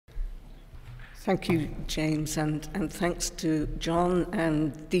Thank you, James, and thanks to John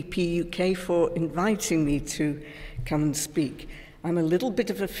and DP UK for inviting me to come and speak. I'm a little bit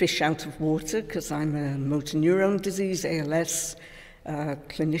of a fish out of water because I'm a motor neurone disease, ALS,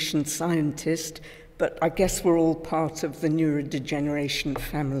 clinician scientist, but I guess we're all part of the neurodegeneration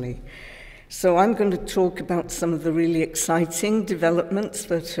family. So I'm going to talk about some of the really exciting developments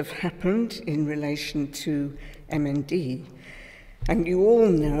that have happened in relation to MND. And you all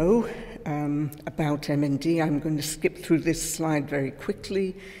know about MND. I'm going to skip through this slide very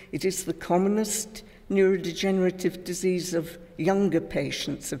quickly. It is the commonest neurodegenerative disease of younger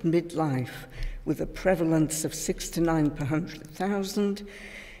patients of midlife, with a prevalence of 6 to 9 per 100,000.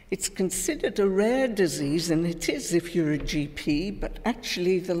 It's considered a rare disease, and it is if you're a GP, but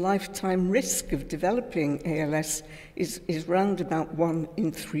actually the lifetime risk of developing ALS is round about 1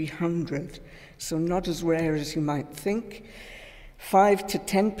 in 300, so not as rare as you might think. 5 to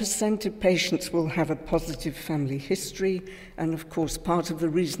 10% of patients will have a positive family history, and of course part of the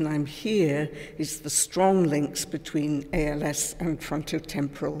reason I'm here is the strong links between ALS and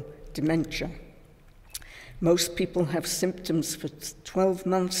frontotemporal dementia. Most people have symptoms for 12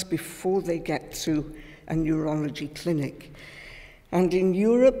 months before they get to a neurology clinic. And in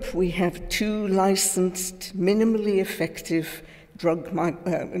Europe, we have 2 licensed, minimally effective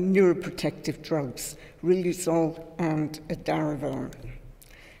neuroprotective drugs, Riluzole and Edaravone.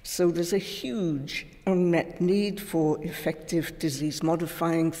 So there's a huge unmet need for effective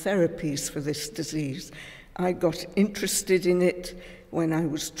disease-modifying therapies for this disease. I got interested in it when I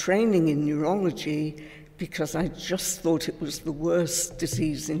was training in neurology because I just thought it was the worst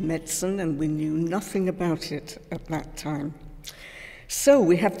disease in medicine and we knew nothing about it at that time. So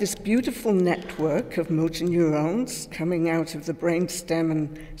we have this beautiful network of motor neurons coming out of the brainstem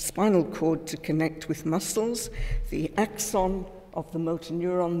and spinal cord to connect with muscles. The axon of the motor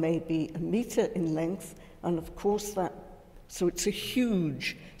neuron may be 1 meter in length, and of course so it's a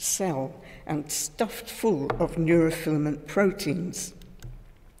huge cell and stuffed full of neurofilament proteins.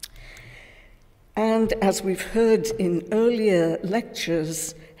 And as we've heard in earlier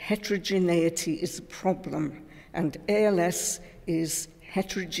lectures, heterogeneity is a problem, and ALS is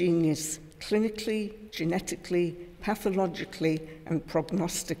heterogeneous clinically, genetically, pathologically, and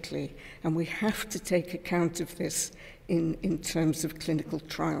prognostically. And we have to take account of this in terms of clinical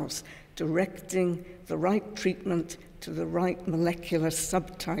trials, directing the right treatment to the right molecular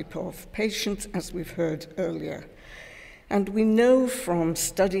subtype of patients, as we've heard earlier. And we know from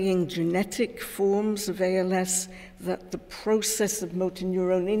studying genetic forms of ALS that the process of motor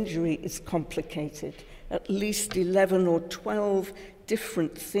neuron injury is complicated. At least 11 or 12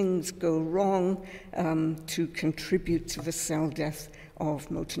 different things go wrong to contribute to the cell death of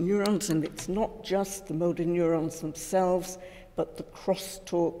motor neurons. And it's not just the motor neurons themselves, but the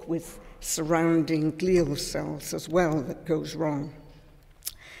crosstalk with surrounding glial cells as well that goes wrong.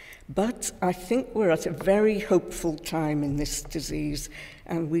 But I think we're at a very hopeful time in this disease,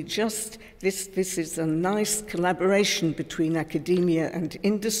 and this is a nice collaboration between academia and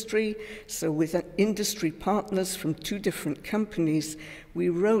industry. So with industry partners from 2 different companies, we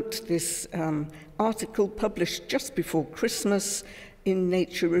wrote this article published just before Christmas in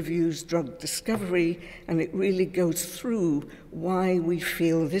Nature Reviews Drug Discovery, and it really goes through why we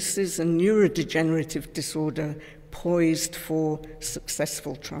feel this is a neurodegenerative disorder poised for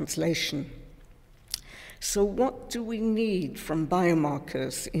successful translation. So what do we need from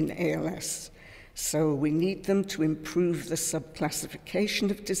biomarkers in ALS? So we need them to improve the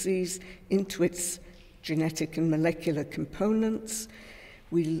subclassification of disease into its genetic and molecular components.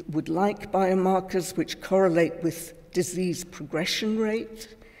 We would like biomarkers which correlate with disease progression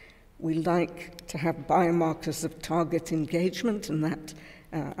rate. We like to have biomarkers of target engagement, and that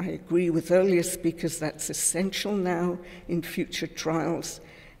I agree with earlier speakers, that's essential now in future trials.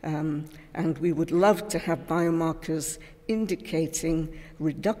 And we would love to have biomarkers indicating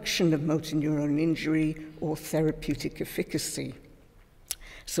reduction of motor neuron injury or therapeutic efficacy.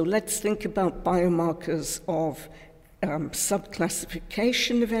 So let's think about biomarkers of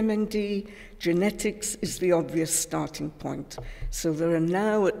subclassification of MND. Genetics is the obvious starting point. So there are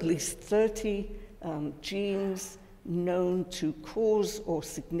now at least 30 genes known to cause or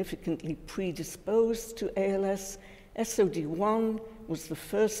significantly predispose to ALS. SOD1 was the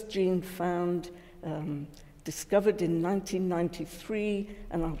first gene found, discovered in 1993,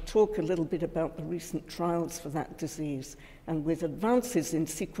 and I'll talk a little bit about the recent trials for that disease. And with advances in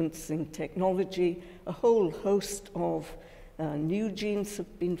sequencing technology, a whole host of new genes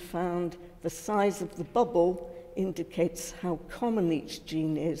have been found. The size of the bubble indicates how common each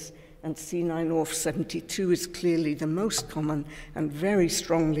gene is, and C9orf72 is clearly the most common and very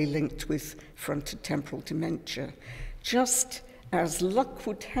strongly linked with frontotemporal dementia. Just as luck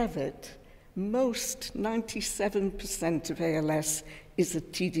would have it, most 97% of ALS is a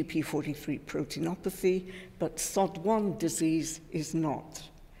TDP43 proteinopathy, but SOD1 disease is not.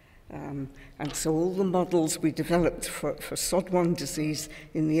 And so all the models we developed for SOD1 disease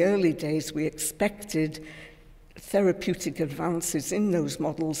in the early days, we expected therapeutic advances in those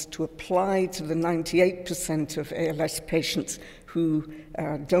models to apply to the 98% of ALS patients who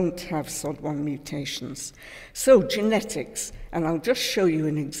don't have SOD1 mutations. So genetics, and I'll just show you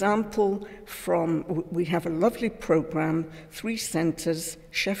an example from, we have a lovely program, 3 centres,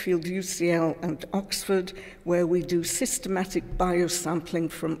 Sheffield, UCL and Oxford, where we do systematic biosampling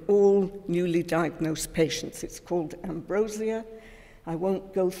from all newly diagnosed patients. It's called Ambrosia. I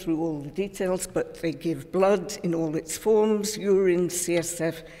won't go through all the details, but they give blood in all its forms, urine,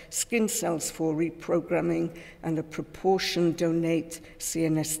 CSF, skin cells for reprogramming, and a proportion donate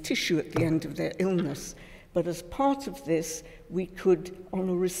CNS tissue at the end of their illness. But as part of this, we could, on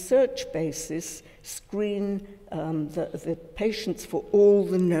a research basis, screen the patients for all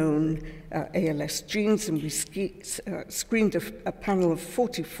the known ALS genes, and we screened a panel of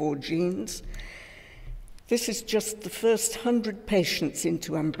 44 genes. This is just the first 100 patients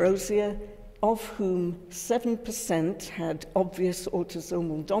into Ambrosia, of whom 7% had obvious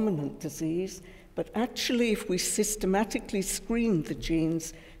autosomal dominant disease, but actually if we systematically screened the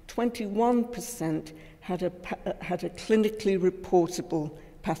genes, 21% had a clinically reportable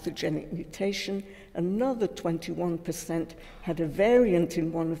pathogenic mutation, another 21% had a variant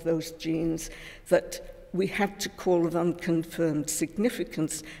in one of those genes that we had to call of unconfirmed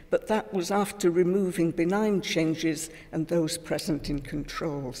significance, but that was after removing benign changes and those present in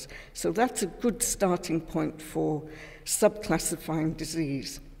controls. So that's a good starting point for subclassifying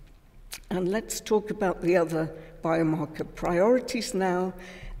disease. And let's talk about the other biomarker priorities now.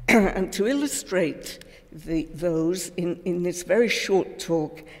 And to illustrate those in this very short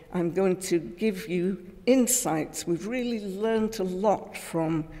talk, I'm going to give you insights. We've really learned a lot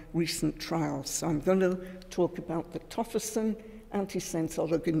from recent trials. So I'm going to talk about the tofersen antisense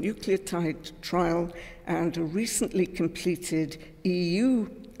oligonucleotide trial and a recently completed EU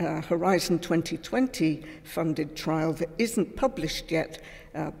Horizon 2020 funded trial that isn't published yet,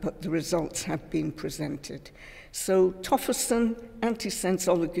 but the results have been presented. So tofersen antisense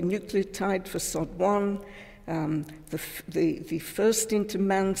oligonucleotide for SOD1, the first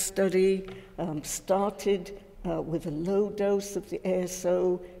into-man study started with a low dose of the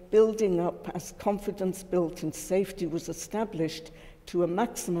ASO, building up as confidence built and safety was established to a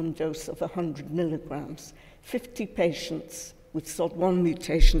maximum dose of 100 milligrams. 50 patients with SOD1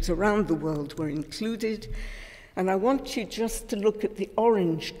 mutations around the world were included. And I want you just to look at the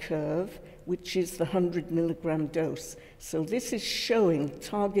orange curve, which is the 100 milligram dose. So this is showing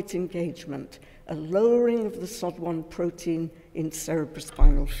target engagement, a lowering of the SOD1 protein in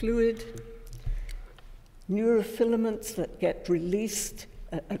cerebrospinal fluid, neurofilaments that get released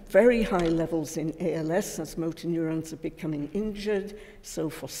at very high levels in ALS as motor neurons are becoming injured, so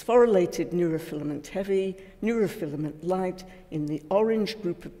phosphorylated neurofilament heavy, neurofilament light in the orange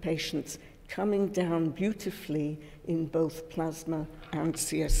group of patients coming down beautifully in both plasma and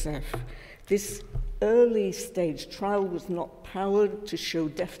CSF. This early stage trial was not powered to show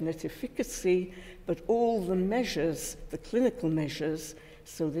definite efficacy, but all the measures, the clinical measures,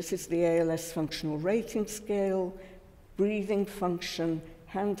 so this is the ALS functional rating scale, breathing function,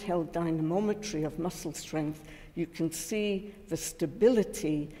 handheld dynamometry of muscle strength, you can see the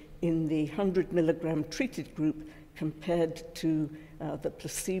stability in the 100 milligram treated group compared to the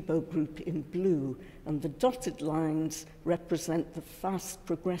placebo group in blue. And the dotted lines represent the fast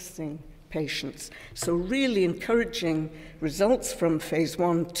progressing patients. So really encouraging results from phase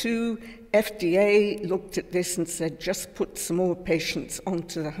 1-2. FDA looked at this and said, just put some more patients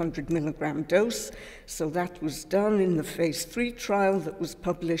onto the 100 milligram dose. So that was done in the phase 3 trial that was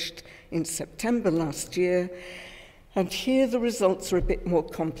published in September last year. And here the results are a bit more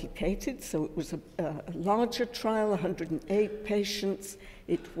complicated. So it was a larger trial, 108 patients.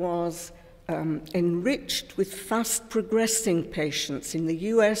 It was enriched with fast progressing patients. In the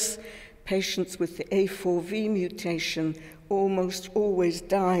US, patients with the A4V mutation almost always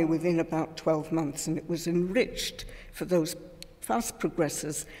die within about 12 months, and it was enriched for those fast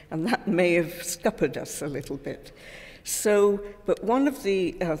progressors, and that may have scuppered us a little bit. So, but one of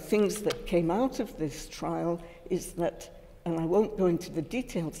the things that came out of this trial is that, and I won't go into the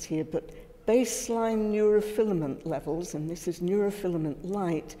details here, but baseline neurofilament levels, and this is neurofilament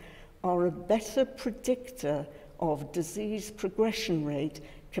light, are a better predictor of disease progression rate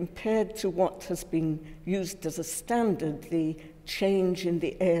compared to what has been used as a standard, the change in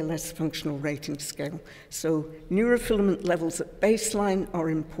the ALS functional rating scale. So neurofilament levels at baseline are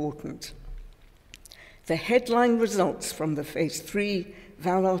important. The headline results from the phase 3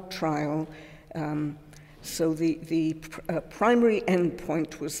 Valor trial, so the primary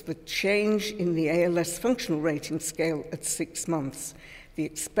endpoint was the change in the ALS functional rating scale at 6 months. The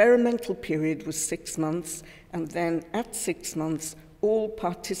experimental period was 6 months, and then at 6 months, all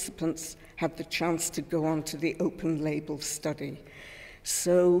participants had the chance to go on to the open label study.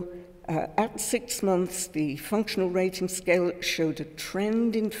 So at 6 months, the functional rating scale showed a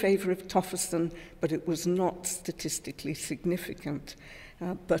trend in favor of tofersen, but it was not statistically significant.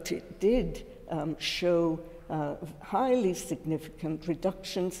 But it did show highly significant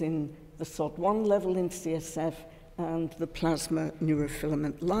reductions in the SOD1 level in CSF and the plasma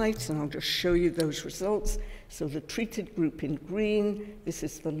neurofilament light, and I'll just show you those results. So the treated group in green, this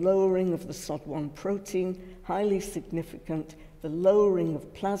is the lowering of the SOD1 protein, highly significant. The lowering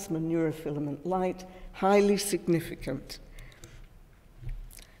of plasma neurofilament light, highly significant.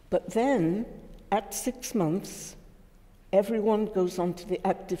 But then, at 6 months, everyone goes on to the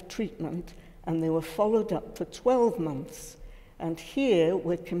active treatment, and they were followed up for 12 months. And here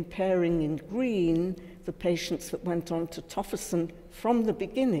we're comparing in green the patients that went on to tofersen from the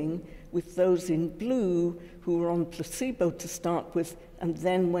beginning with those in blue who were on placebo to start with and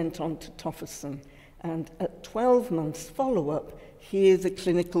then went on to tofersen. And at 12 months follow-up, here the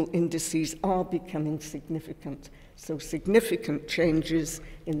clinical indices are becoming significant. So significant changes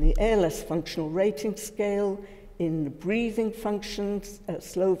in the ALS functional rating scale, in the breathing functions,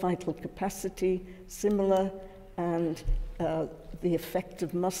 slow vital capacity, similar, and the effect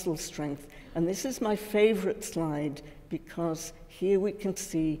of muscle strength. And this is my favorite slide because here we can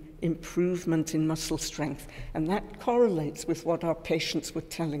see improvement in muscle strength, and that correlates with what our patients were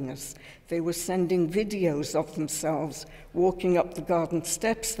telling us. They were sending videos of themselves walking up the garden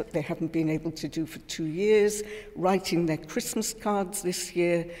steps that they hadn't been able to do for 2 years, writing their Christmas cards this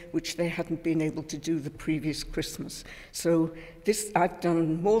year, which they hadn't been able to do the previous Christmas. So I've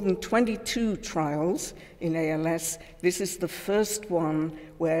done more than 22 trials in ALS. This is the first one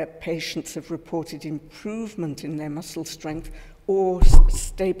where patients have reported improvement in their muscle strength or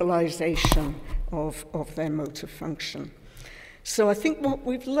stabilization of their motor function. So I think what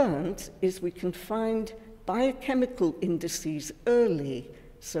we've learned is we can find biochemical indices early,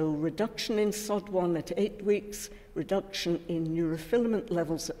 so reduction in SOD1 at 8 weeks, reduction in neurofilament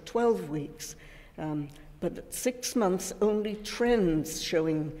levels at 12 weeks, but at 6 months only trends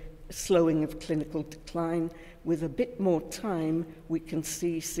showing slowing of clinical decline. With a bit more time, we can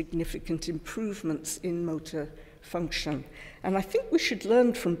see significant improvements in motor function. And I think we should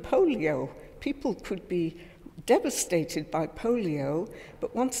learn from polio. People could be devastated by polio,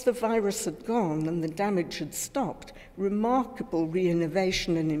 but once the virus had gone and the damage had stopped, remarkable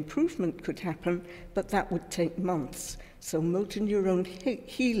reinnovation and improvement could happen, but that would take months. So motor neuron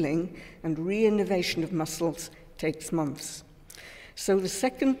healing and reinnovation of muscles takes months. So the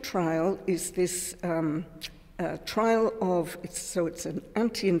second trial is this trial of, it's an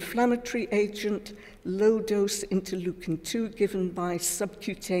anti-inflammatory agent, low-dose interleukin-2 given by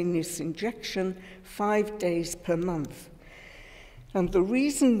subcutaneous injection 5 days per month. And the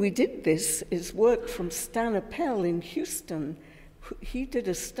reason we did this is work from Stan Appel in Houston. He did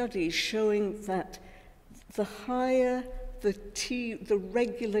a study showing that the higher the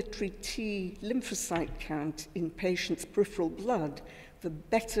regulatory T lymphocyte count in patients' peripheral blood, the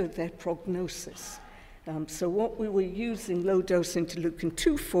better their prognosis. So what we were using low-dose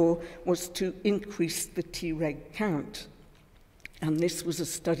interleukin-2 for was to increase the Treg count. And this was a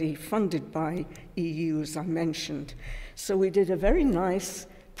study funded by EU, as I mentioned. So we did a very nice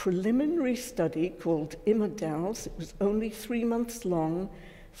preliminary study called IMMEDALS. It was only 3 months long,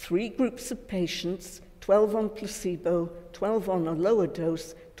 3 groups of patients, 12 on placebo, 12 on a lower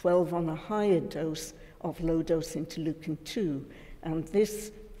dose, 12 on a higher dose of low-dose interleukin-2. And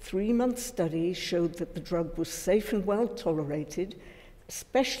this 3-month study showed that the drug was safe and well tolerated,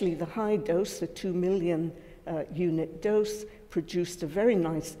 especially the high dose, the 2 million unit dose, produced a very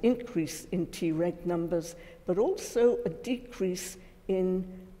nice increase in Treg numbers, but also a decrease in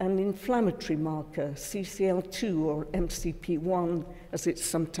an inflammatory marker, CCL2 or MCP1, as it's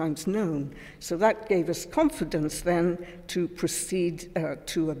sometimes known. So that gave us confidence then to proceed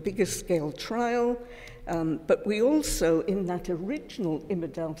to a bigger scale trial. But we also, in that original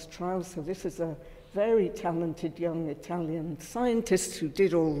IMMEDALS trial, so this is a very talented young Italian scientist who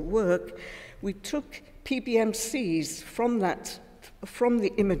did all the work, we took PBMCs from the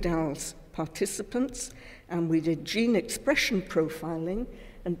IMMEDALS participants, and we did gene expression profiling,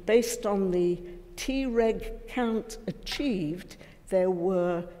 and based on the Treg count achieved, there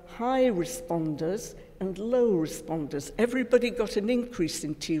were high responders and low responders. Everybody got an increase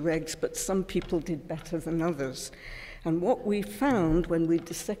in Tregs, but some people did better than others. And what we found when we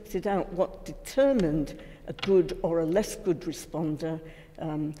dissected out what determined a good or a less good responder,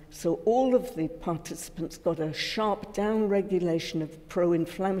 so all of the participants got a sharp down-regulation of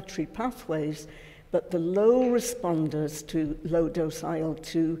pro-inflammatory pathways, but the low responders to low-dose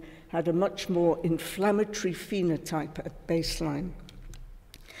IL-2 had a much more inflammatory phenotype at baseline.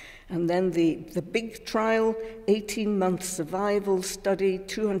 And then the big trial, 18-month survival study,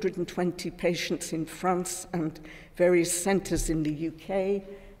 220 patients in France and various centres in the UK.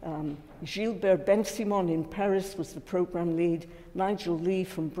 Gilbert Ben-Simon in Paris was the program lead. Nigel Lee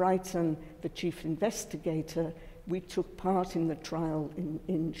from Brighton, the chief investigator. We took part in the trial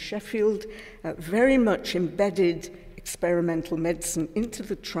in Sheffield, very much embedded experimental medicine into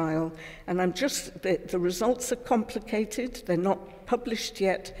the trial. And the results are complicated. They're not published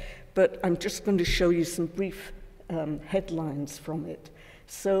yet, but I'm just going to show you some brief headlines from it.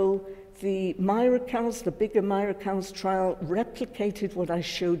 So the Myricals, the bigger Myricals trial, replicated what I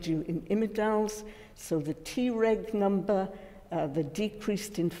showed you in imidals. So the Treg number, the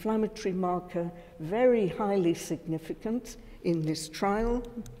decreased inflammatory marker, very highly significant in this trial.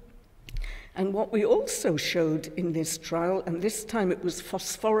 And what we also showed in this trial, and this time it was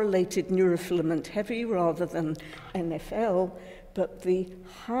phosphorylated neurofilament heavy rather than NFL, but the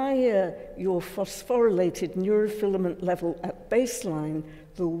higher your phosphorylated neurofilament level at baseline,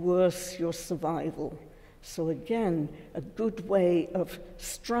 the worse your survival. So again, a good way of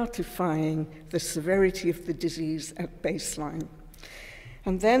stratifying the severity of the disease at baseline.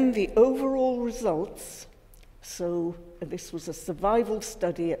 And then the overall results, so this was a survival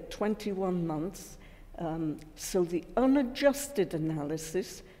study at 21 months, so the unadjusted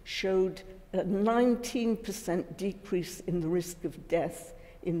analysis showed a 19% decrease in the risk of death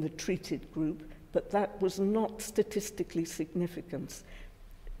in the treated group, but that was not statistically significant.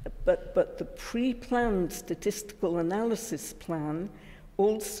 But the pre-planned statistical analysis plan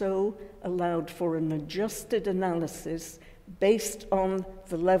also allowed for an adjusted analysis based on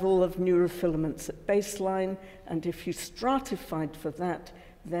the level of neurofilaments at baseline, and if you stratified for that,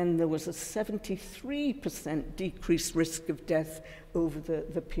 then there was a 73% decreased risk of death over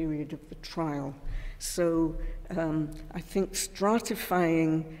the period of the trial. So I think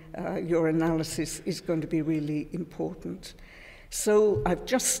stratifying your analysis is going to be really important. So I've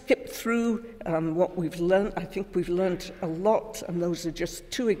just skipped through what we've learned. I think we've learned a lot, and those are just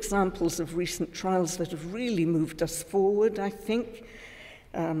two examples of recent trials that have really moved us forward, I think.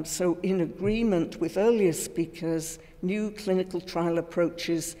 So in agreement with earlier speakers, new clinical trial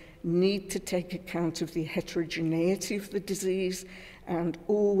approaches need to take account of the heterogeneity of the disease and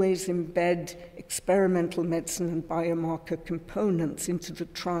always embed experimental medicine and biomarker components into the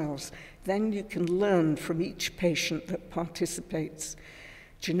trials. Then you can learn from each patient that participates.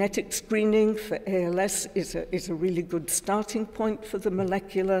 Genetic screening for ALS is a really good starting point for the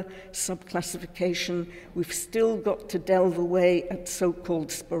molecular subclassification. We've still got to delve away at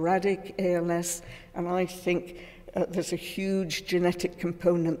so-called sporadic ALS, and I think there's a huge genetic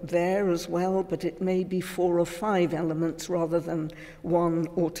component there as well, but it may be 4 or 5 elements rather than one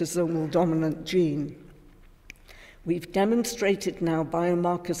autosomal dominant gene. We've demonstrated now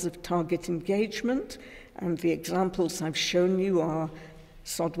biomarkers of target engagement, and the examples I've shown you are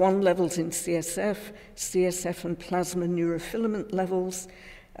SOD1 levels in CSF and plasma neurofilament levels,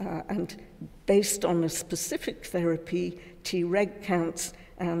 and based on a specific therapy, Treg counts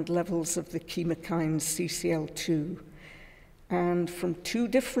and levels of the chemokine CCL2. And from 2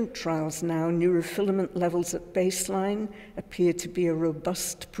 different trials now, neurofilament levels at baseline appear to be a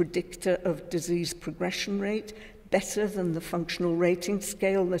robust predictor of disease progression rate, better than the functional rating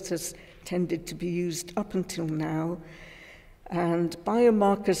scale that has tended to be used up until now. And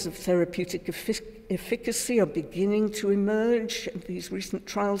biomarkers of therapeutic efficacy are beginning to emerge. These recent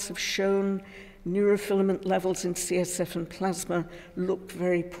trials have shown neurofilament levels in CSF and plasma look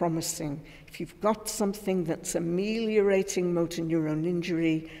very promising. If you've got something that's ameliorating motor neuron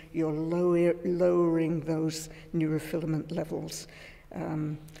injury, you're lowering those neurofilament levels.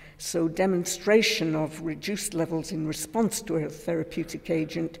 So demonstration of reduced levels in response to a therapeutic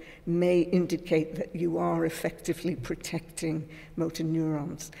agent may indicate that you are effectively protecting motor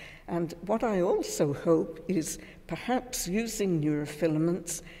neurons. And what I also hope is perhaps using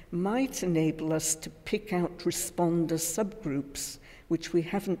neurofilaments might enable us to pick out responder subgroups which we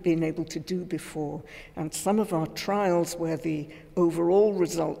haven't been able to do before. And some of our trials where the overall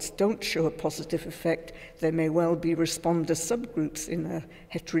results don't show a positive effect, there may well be responder subgroups in a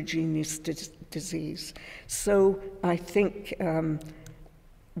heterogeneous disease. So I think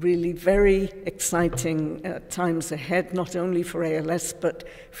really very exciting times ahead, not only for ALS, but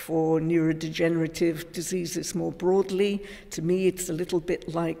for neurodegenerative diseases more broadly. To me, it's a little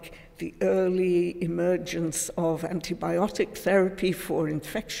bit like the early emergence of antibiotic therapy for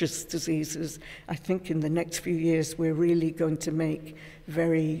infectious diseases. I think in the next few years, we're really going to make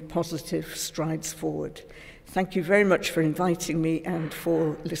very positive strides forward. Thank you very much for inviting me and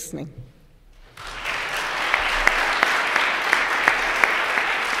for listening.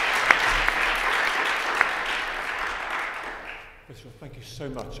 Thank you so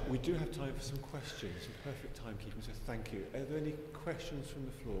much. We do have time for some questions, some perfect timekeeping, so thank you. Are there any questions from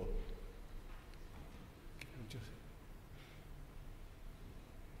the floor?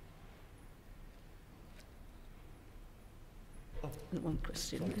 One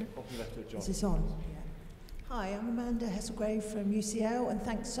question. Is this on? Yeah. Hi, I'm Amanda Hesselgrave from UCL, and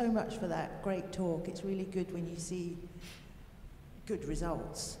thanks so much for that great talk. It's really good when you see good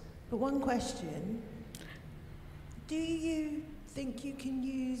results. But one question, do you think you can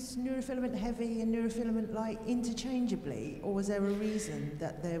use neurofilament heavy and neurofilament light interchangeably, or was there a reason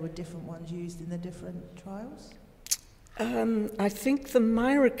that there were different ones used in the different trials? I think the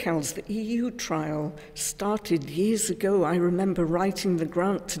Miracals, the EU trial, started years ago. I remember writing the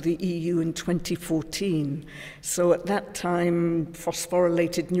grant to the EU in 2014. So at that time,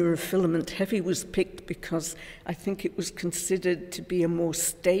 phosphorylated neurofilament heavy was picked because I think it was considered to be a more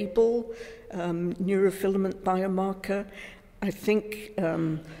stable neurofilament biomarker. I think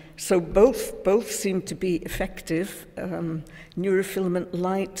so. Both seem to be effective. Neurofilament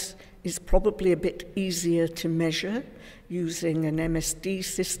light is probably a bit easier to measure using an MSD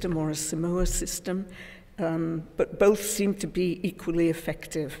system or a Simoa system, but both seem to be equally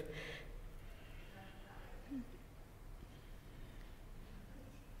effective.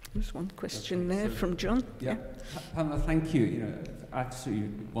 There's one question there from John. Yeah. Pamela, thank you. You know,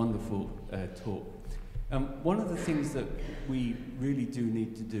 absolutely wonderful talk. One of the things that we really do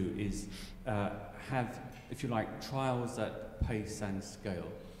need to do is have, if you like, trials at pace and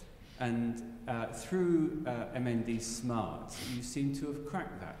scale. And through MND Smart, you seem to have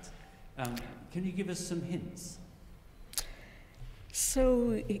cracked that. Can you give us some hints?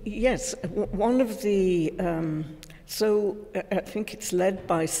 So, yes, one of the, I think it's led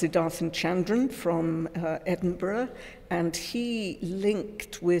by Siddharthan Chandran from Edinburgh, and he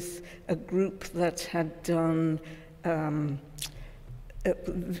linked with a group that had done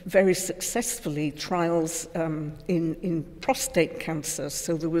very successfully trials in prostate cancer.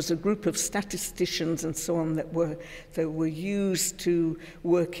 So there was a group of statisticians and so on that were used to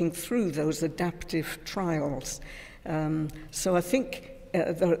working through those adaptive trials. So I think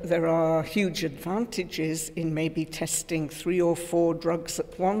there are huge advantages in maybe testing 3 or 4 drugs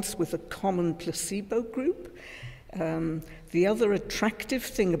at once with a common placebo group. The other attractive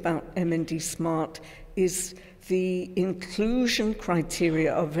thing about MND Smart is the inclusion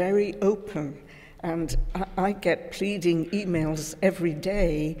criteria are very open, and I get pleading emails every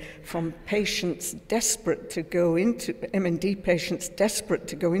day from patients desperate to go into, MND patients desperate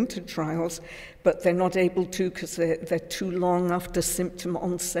to go into trials, but they're not able to because they're too long after symptom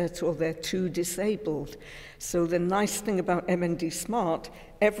onset or they're too disabled. So the nice thing about MND Smart,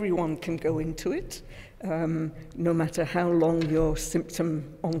 everyone can go into it. No matter how long your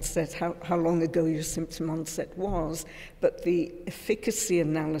symptom onset, how long ago your symptom onset was, but the efficacy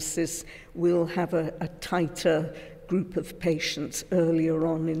analysis will have a tighter group of patients earlier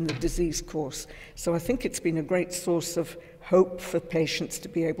on in the disease course. So I think it's been a great source of hope for patients to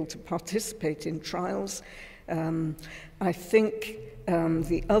be able to participate in trials. I think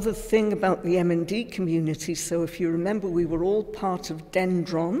the other thing about the MND community, so if you remember, we were all part of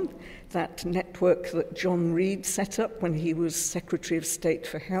Dendron, that network that John Reed set up when he was Secretary of State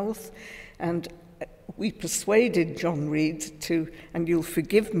for Health, and we persuaded John Reed to, and you'll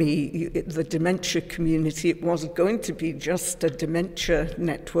forgive me, the dementia community, it was going to be just a dementia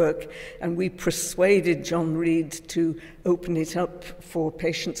network, and we persuaded John Reed to open it up for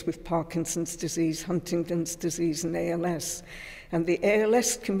patients with Parkinson's disease, Huntington's disease, and ALS. And the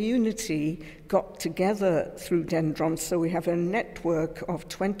ALS community got together through Dendron, so we have a network of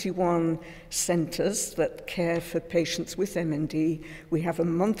 21 centres that care for patients with MND. We have a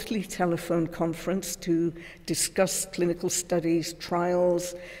monthly telephone conference to discuss clinical studies,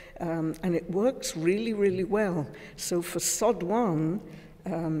 trials, and it works really, really well. So for SOD1,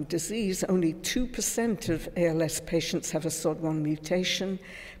 disease, only 2% of ALS patients have a SOD1 mutation,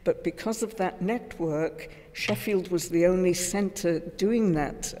 but because of that network, Sheffield was the only centre doing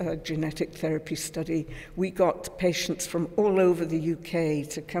that genetic therapy study. We got patients from all over the UK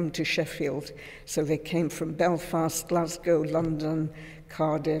to come to Sheffield. So they came from Belfast, Glasgow, London,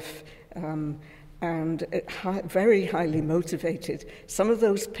 Cardiff, and very highly motivated. Some of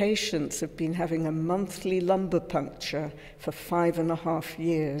those patients have been having a monthly lumbar puncture for 5.5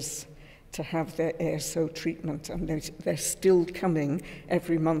 years to have their ASO treatment, and they're still coming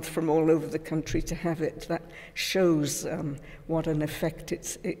every month from all over the country to have it. That shows what an effect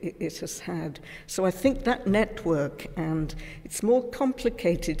it has had. So I think that network, and it's more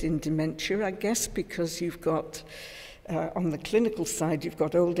complicated in dementia, I guess, because you've got on the clinical side, you've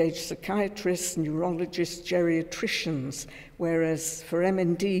got old age psychiatrists, neurologists, geriatricians, whereas for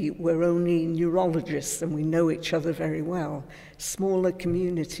MND, we're only neurologists and we know each other very well. Smaller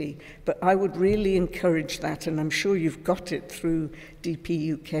community. But I would really encourage that, and I'm sure you've got it through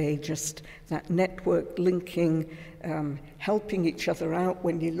DP UK, just that network linking, helping each other out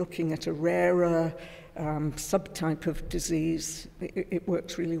when you're looking at a rarer subtype of disease. It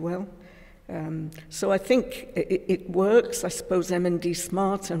works really well. So I think it works. I suppose MND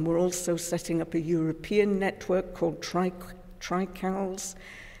Smart, and we're also setting up a European network called TRICALS.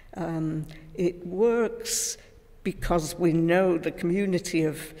 It works because we know the community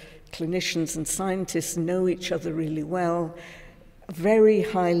of clinicians and scientists know each other really well. A very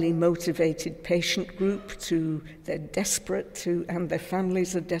highly motivated patient group, they're desperate to, and their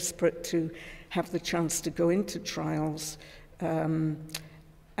families are desperate to have the chance to go into trials.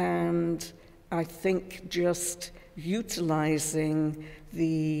 And I think just utilizing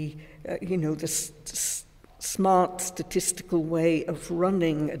the, smart statistical way of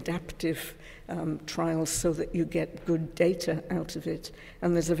running adaptive trials so that you get good data out of it.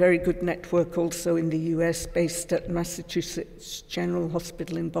 And there's a very good network also in the US based at Massachusetts General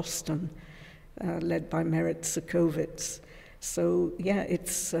Hospital in Boston, led by Merit Sokovitz. So yeah,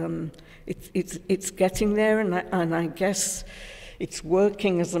 it's getting there, and I guess it's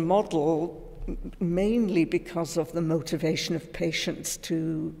working as a model mainly because of the motivation of patients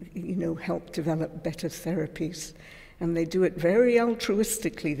to, help develop better therapies. And they do it very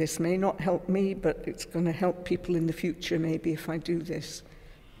altruistically. This may not help me, but it's going to help people in the future maybe if I do this.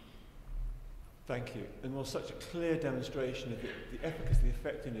 Thank you. And well, such a clear demonstration of the efficacy, the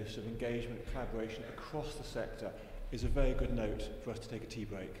effectiveness of engagement, collaboration across the sector is a very good note for us to take a tea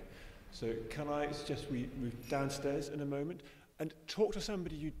break. So can I suggest we move downstairs in a moment and talk to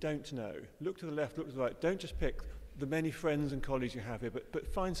somebody you don't know. Look to the left, look to the right. Don't just pick the many friends and colleagues you have here, but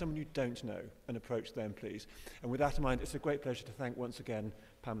find someone you don't know and approach them, please. And with that in mind, it's a great pleasure to thank once again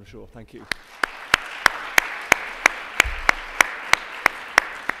Pamela Shaw. Thank you.